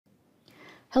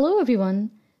Hello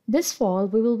everyone. This fall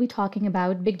we will be talking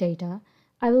about big data.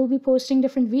 I will be posting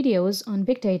different videos on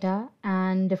big data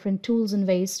and different tools and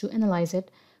ways to analyze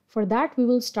it. For that we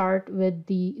will start with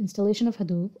the installation of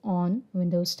Hadoop on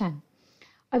Windows 10.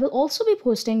 I will also be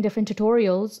posting different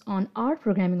tutorials on our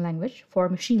programming language for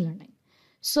machine learning.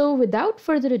 So without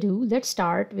further ado, let's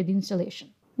start with the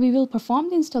installation. We will perform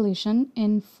the installation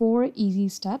in 4 easy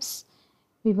steps.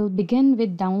 We will begin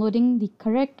with downloading the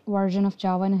correct version of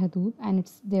Java and Hadoop and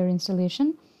their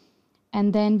installation.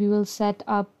 And then we will set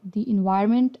up the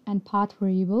environment and path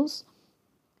variables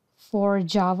for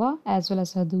Java as well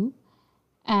as Hadoop.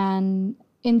 And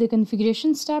in the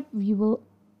configuration step, we will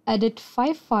edit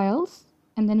 5 files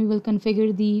and then we will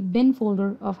configure the bin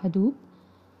folder of Hadoop.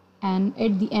 And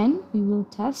at the end, we will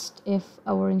test if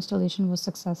our installation was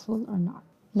successful or not.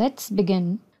 Let's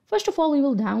begin. First of all, we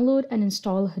will download and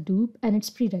install Hadoop and its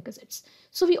prerequisites.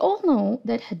 So we all know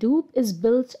that Hadoop is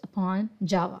built upon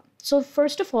Java. So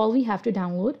first of all, we have to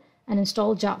download and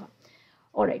install Java.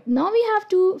 All right, now we have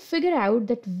to figure out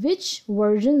that which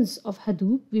versions of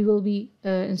Hadoop we will be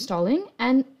installing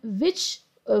and which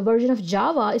version of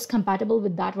Java is compatible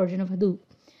with that version of Hadoop.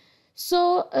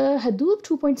 So Hadoop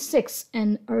 2.6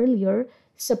 and earlier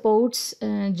supports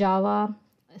Java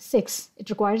 6. It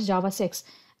requires Java 6.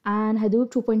 And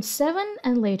Hadoop 2.7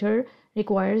 and later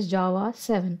requires Java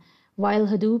 7, while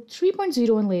Hadoop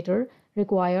 3.0 and later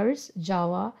requires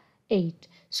Java 8.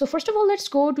 So first of all, let's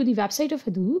go to the website of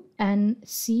Hadoop and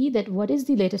see that what is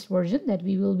the latest version that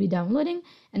we will be downloading,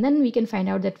 and then we can find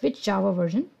out that which Java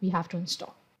version we have to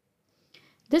install.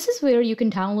 This is where you can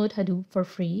download Hadoop for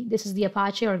free. This is the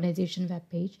Apache organization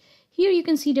webpage. Here you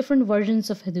can see different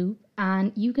versions of Hadoop,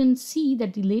 and you can see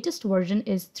that the latest version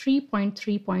is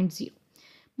 3.3.0.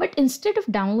 But instead of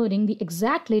downloading the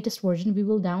exact latest version, we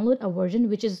will download a version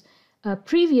which is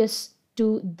previous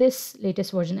to this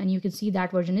latest version. And you can see that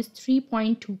version is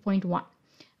 3.2.1.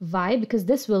 Why? Because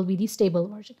this will be the stable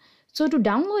version. So to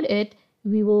download it,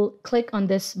 we will click on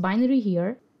this binary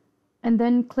here and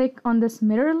then click on this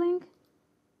mirror link.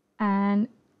 And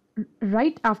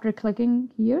right after clicking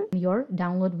here, your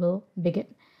download will begin.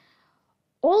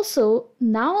 Also,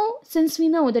 now since we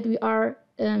know that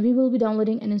we will be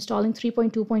downloading and installing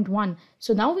 3.2.1.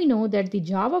 So now we know that the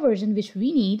Java version which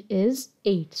we need is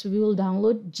 8. So we will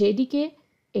download JDK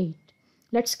 8.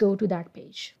 Let's go to that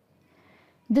page.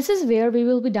 This is where we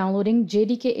will be downloading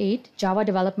JDK 8, Java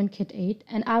Development Kit 8.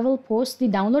 And I will post the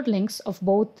download links of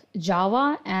both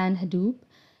Java and Hadoop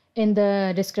in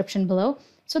the description below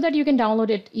so that you can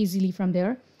download it easily from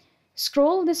there.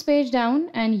 Scroll this page down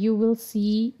and you will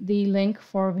see the link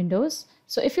for Windows.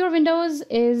 So if your Windows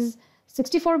is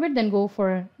 64-bit, then go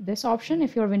for this option.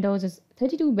 If your Windows is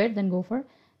 32-bit, then go for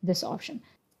this option.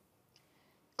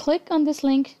 Click on this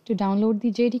link to download the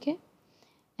JDK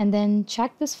and then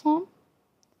check this form.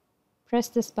 Press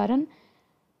this button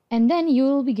and then you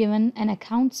will be given an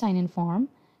account sign-in form.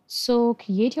 So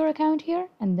create your account here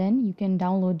and then you can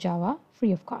download Java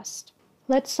free of cost.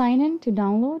 Let's sign in to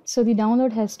download. So the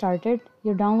download has started.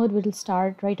 Your download will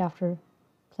start right after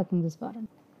clicking this button.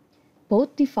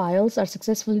 Both the files are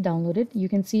successfully downloaded. You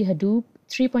can see Hadoop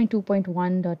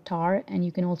 3.2.1.tar and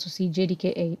you can also see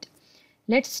JDK 8.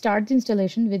 Let's start the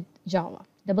installation with Java.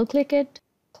 Double click it,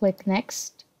 click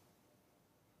next,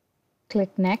 click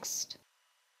next.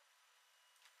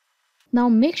 Now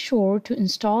make sure to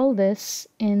install this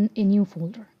in a new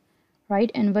folder, right?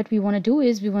 And what we want to do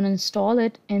is we want to install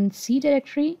it in C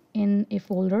directory in a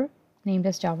folder named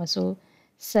as Java. So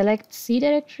select C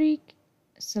directory,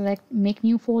 select make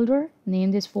new folder,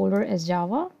 name this folder as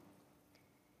Java,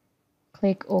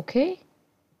 click OK,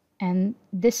 and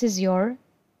this is your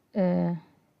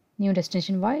new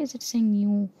destination. Why is it saying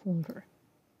new folder?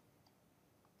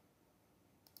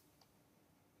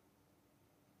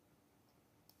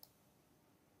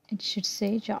 It should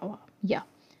say Java. Yeah.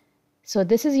 So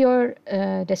this is your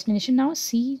destination now,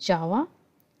 C Java,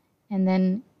 and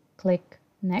then click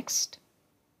next.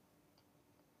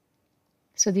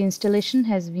 So the installation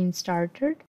has been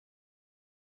started.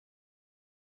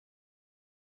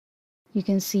 You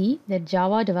can see that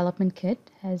Java Development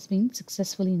Kit has been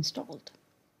successfully installed.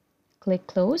 Click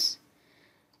close.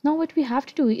 Now what we have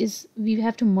to do is we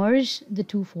have to merge the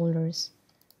two folders.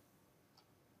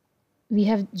 We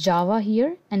have Java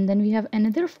here and then we have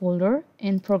another folder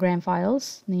in program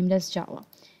files named as Java.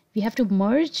 We have to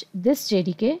merge this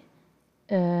JDK.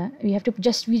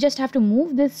 We just have to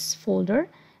move this folder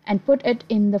and put it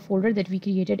in the folder that we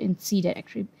created in C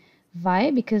directory. Why?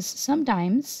 Because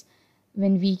sometimes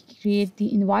when we create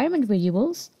the environment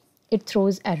variables, it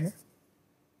throws error.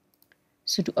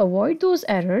 So to avoid those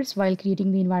errors while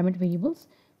creating the environment variables,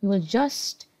 we will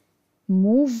just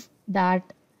move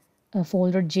that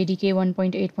folder JDK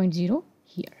 1.8.0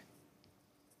 here.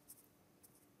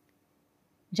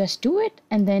 Just do it,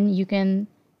 and then you can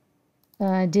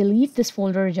delete this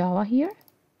folder Java here.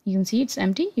 You can see it's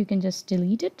empty. You can just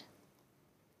delete it.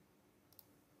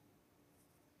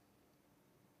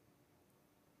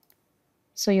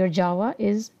 So your Java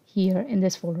is here in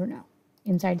this folder now,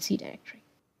 inside C directory.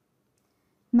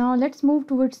 Now let's move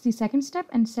towards the second step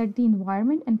and set the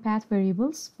environment and path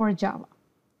variables for Java.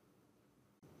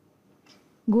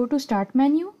 Go to Start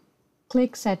menu,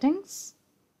 click Settings,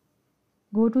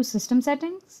 go to System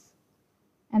Settings,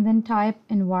 and then type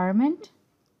Environment.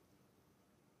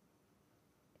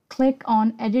 Click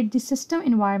on Edit the System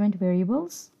Environment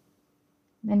Variables,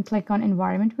 then click on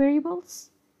Environment Variables.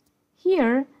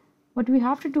 Here, what we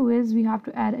have to do is we have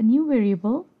to add a new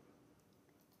variable.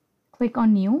 Click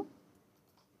on New,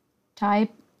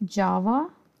 type Java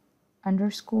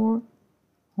 _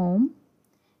 home,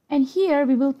 and here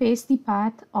we will paste the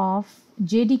path of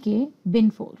JDK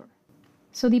bin folder.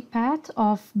 So the path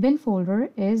of bin folder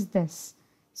is this.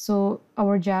 So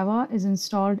our Java is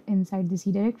installed inside the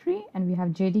C directory, and we have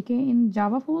JDK in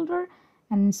Java folder,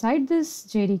 and inside this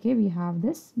JDK we have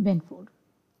this bin folder.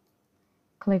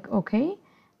 Click OK,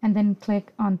 and then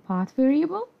click on path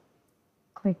variable,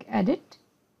 click edit,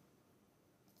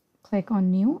 click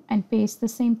on new, and paste the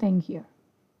same thing here,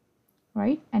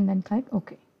 right? And then click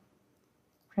OK.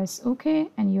 Press OK,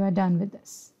 and you are done with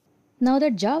this. Now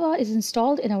that Java is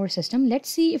installed in our system, let's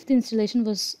see if the installation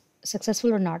was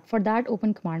successful or not. For that,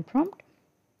 open command prompt,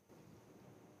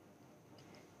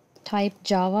 type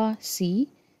Java C.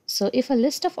 So if a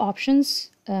list of options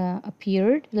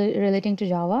appeared relating to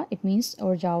Java, it means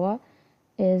our Java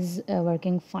is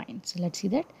working fine. So let's see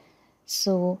that.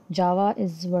 So Java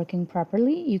is working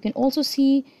properly. You can also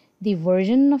see the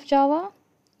version of Java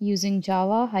using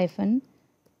Java hyphen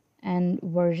and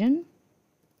version.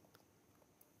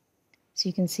 So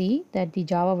you can see that the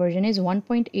Java version is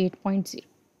 1.8.0.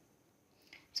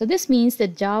 So this means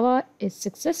that Java is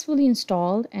successfully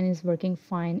installed and is working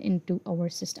fine into our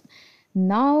system.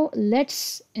 Now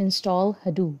let's install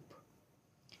Hadoop.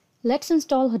 Let's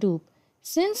install Hadoop.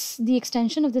 Since the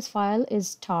extension of this file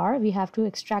is tar, we have to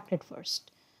extract it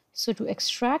first. So to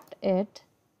extract it,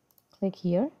 click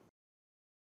here.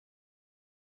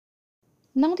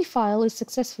 Now the file is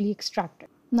successfully extracted.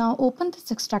 Now open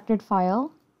this extracted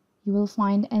file. You will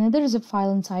find another zip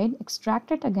file inside.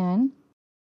 Extract it again.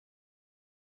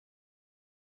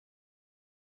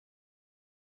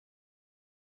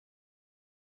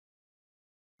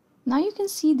 Now you can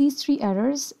see these three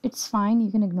errors. It's fine,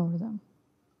 you can ignore them.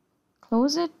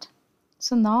 Close it.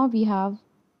 So now we have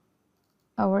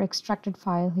our extracted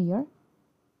file here.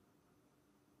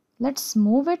 Let's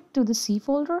move it to the C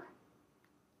folder.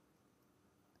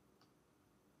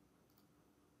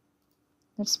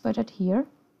 Let's put it here.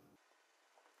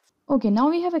 Okay, now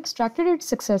we have extracted it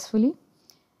successfully.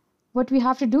 What we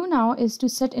have to do now is to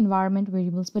set environment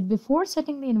variables. But before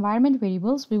setting the environment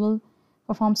variables, we will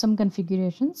perform some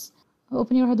configurations.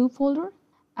 Open your Hadoop folder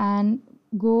and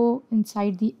go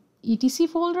inside the etc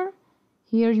folder.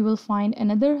 Here you will find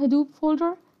another Hadoop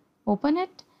folder. Open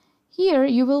it. Here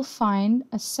you will find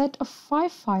a set of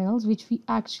 5 files which we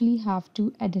actually have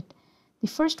to edit. The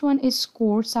first one is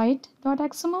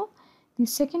Coresight.xml. The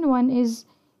second one is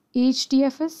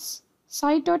HDFS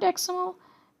site.xml.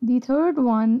 The third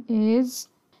one is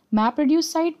MapReduce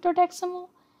site.xml.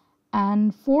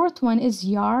 And fourth one is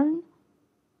yarn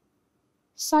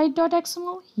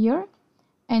site.xml here.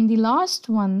 And the last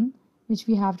one which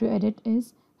we have to edit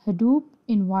is Hadoop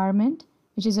environment,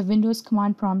 which is a Windows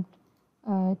command prompt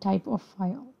type of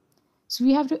file. So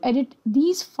we have to edit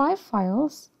these 5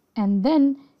 files, and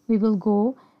then we will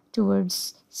go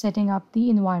towards setting up the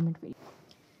environment variable.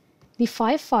 The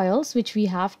 5 files which we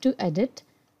have to edit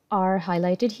are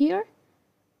highlighted here: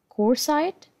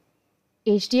 Coresight,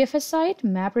 HDFS site,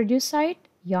 MapReduce site,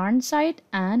 yarn site,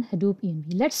 and Hadoop env.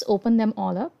 Let's open them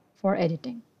all up for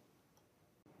editing.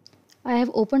 I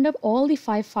have opened up all the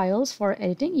 5 files for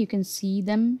editing. You can see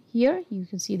them here. You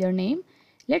can see their name.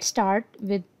 Let's start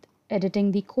with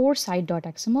editing the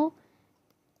Coresight.xml.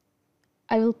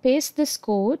 I will paste this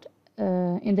code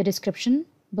in the description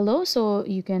below so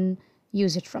you can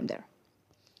use it from there.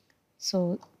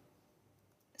 So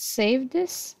save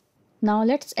this. Now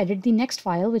let's edit the next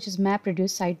file, which is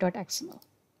MapReduce site.xml.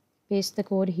 Paste the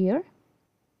code here.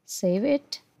 Save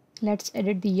it. Let's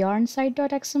edit the yarn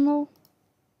site.xml.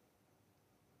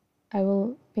 I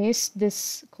will paste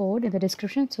this code in the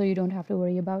description so you don't have to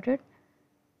worry about it.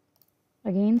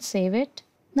 Again, save it.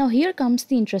 Now here comes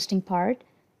the interesting part.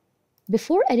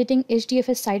 Before editing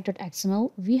HDFS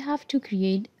site.xml, we have to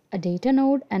create a data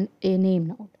node and a name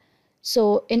node.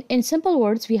 So in simple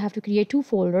words, we have to create two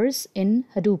folders in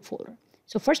Hadoop folder.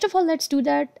 So first of all, let's do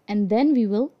that, and then we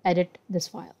will edit this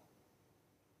file.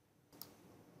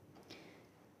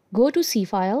 Go to C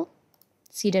file,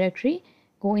 C directory,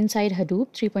 go inside Hadoop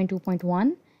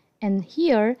 3.2.1, and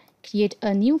here create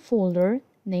a new folder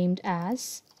named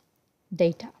as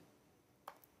data.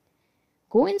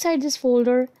 Go inside this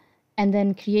folder and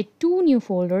then create two new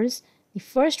folders. The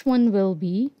first one will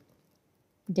be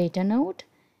data node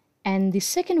and the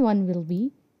second one will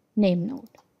be name node.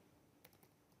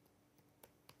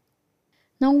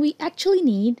 Now we actually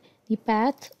need the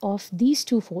path of these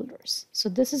two folders. So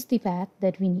this is the path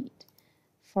that we need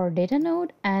for data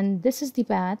node, and this is the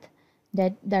path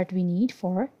that we need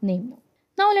for name node.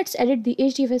 Now let's edit the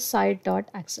HDFS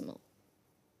site.xml.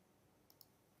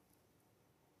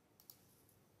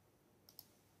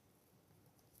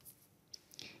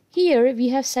 Here we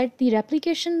have set the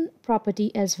replication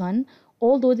property as 1,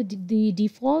 although the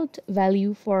default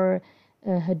value for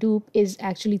Hadoop is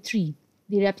actually 3.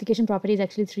 The replication property is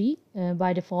actually 3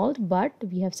 by default, but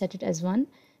we have set it as 1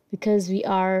 because we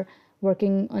are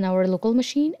working on our local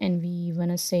machine and we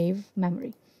want to save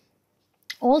memory.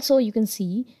 Also, you can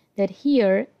see that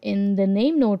here in the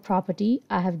name node property,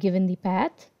 I have given the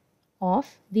path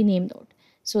of the name node.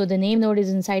 So the name node is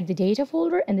inside the data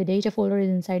folder and the data folder is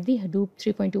inside the Hadoop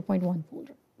 3.2.1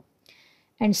 folder.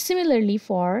 And similarly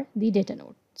for the data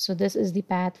node. So this is the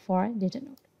path for data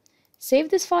node. Save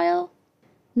this file.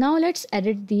 Now let's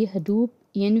edit the Hadoop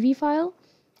env file.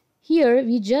 Here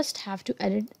we just have to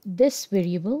edit this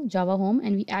variable Java home,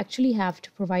 and we actually have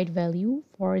to provide value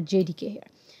for JDK here.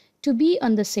 To be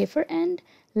on the safer end,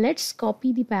 let's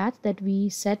copy the path that we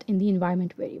set in the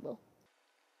environment variable.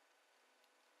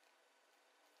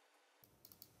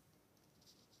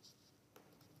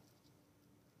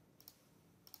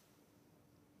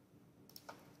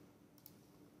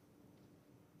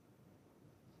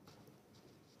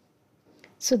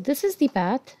 So this is the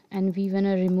path, and we want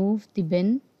to remove the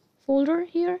bin folder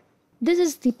here. This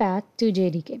is the path to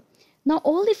JDK. Now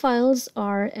all the files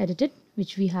are edited,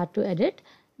 which we had to edit.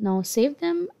 Now save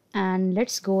them, and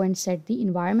let's go and set the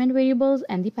environment variables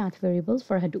and the path variables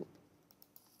for Hadoop.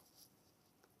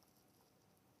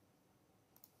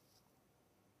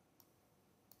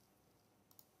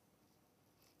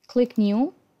 Click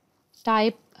new,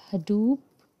 type Hadoop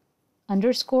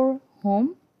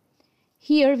 _home.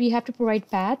 Here we have to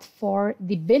provide path for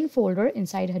the bin folder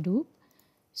inside Hadoop.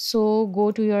 So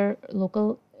go to your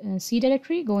local C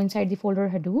directory, go inside the folder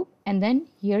Hadoop, and then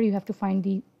here you have to find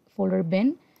the folder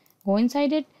bin, go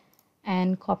inside it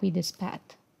and copy this path.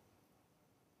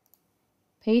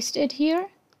 Paste it here.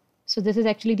 So this is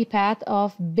actually the path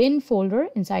of bin folder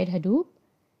inside Hadoop.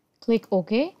 Click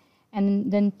OK,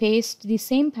 and then paste the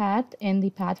same path in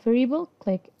the path variable.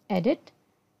 Click edit,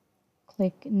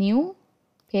 click new.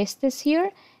 Paste this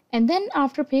here, and then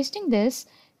after pasting this,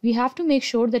 we have to make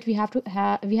sure that we have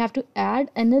to add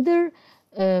another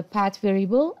path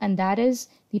variable, and that is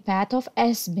the path of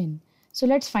sbin. So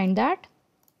let's find that.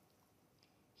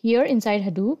 Here inside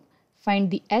Hadoop,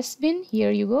 find the sbin.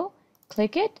 Here you go.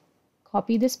 Click it,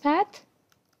 copy this path,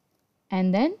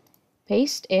 and then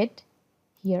paste it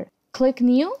here. Click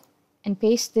new and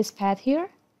paste this path here,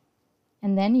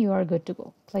 and then you are good to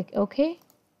go. Click OK.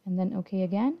 And then OK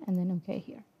again, and then OK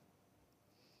here.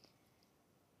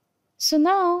 So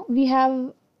now we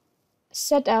have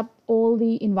set up all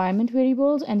the environment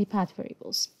variables and the path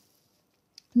variables.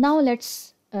 Now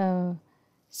let's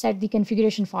set the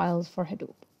configuration files for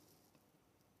Hadoop.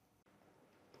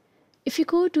 If you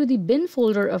go to the bin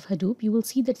folder of Hadoop, you will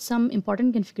see that some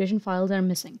important configuration files are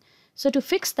missing. So to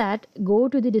fix that, go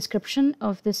to the description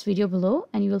of this video below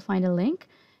and you will find a link.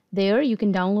 There you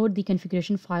can download the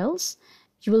configuration files.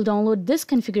 You will download this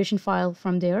configuration file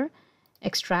from there,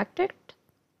 extract it,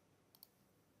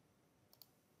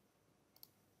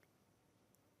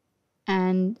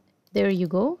 and there you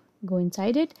go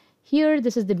inside it. Here,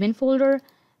 this is the bin folder,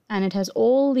 and it has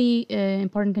all the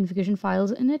important configuration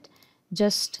files in it.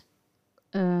 Just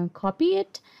copy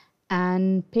it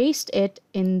and paste it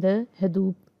in the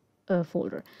Hadoop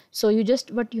folder. So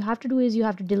what you have to do is you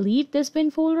have to delete this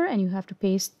bin folder and you have to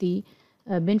paste the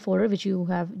bin folder which you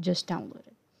have just downloaded.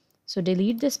 So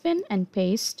delete this bin and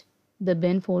paste the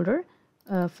bin folder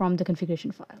from the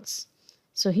configuration files.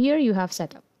 So here you have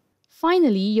setup.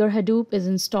 Finally, your Hadoop is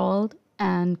installed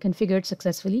and configured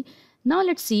successfully. Now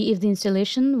let's see if the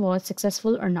installation was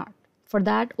successful or not. For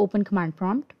that, open command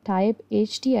prompt, type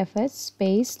hdfs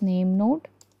space name node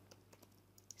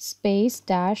space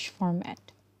 -format.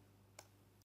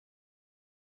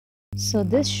 So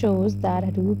this shows that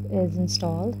Hadoop is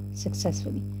installed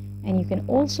successfully. And you can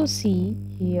also see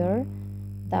here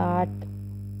that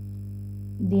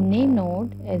the name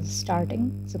node is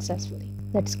starting successfully.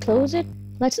 Let's close it.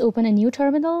 Let's open a new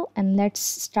terminal and let's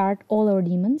start all our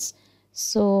daemons.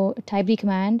 So type the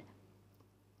command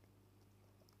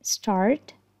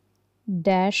start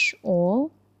 -all.cmd.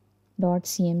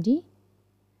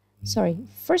 Sorry,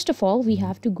 first of all, we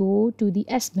have to go to the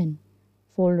sbin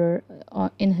folder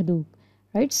in Hadoop,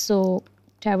 right? So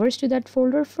traverse to that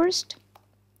folder first,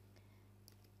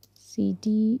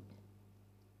 cd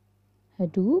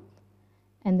Hadoop,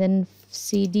 and then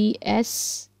cd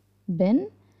sbin,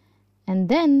 and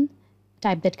then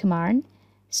type that command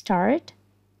start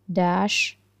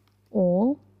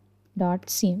 -all.cmd.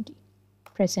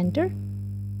 Press enter,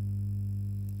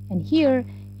 and here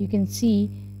you can see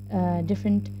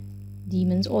different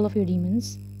daemons. All of your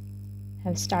daemons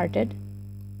have started.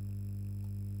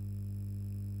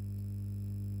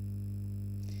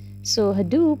 So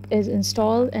Hadoop is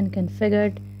installed and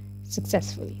configured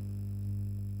successfully.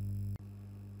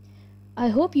 I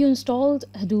hope you installed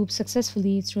Hadoop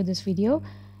successfully through this video.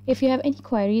 If you have any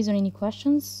queries or any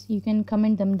questions, you can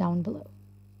comment them down below.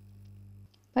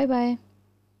 Bye bye.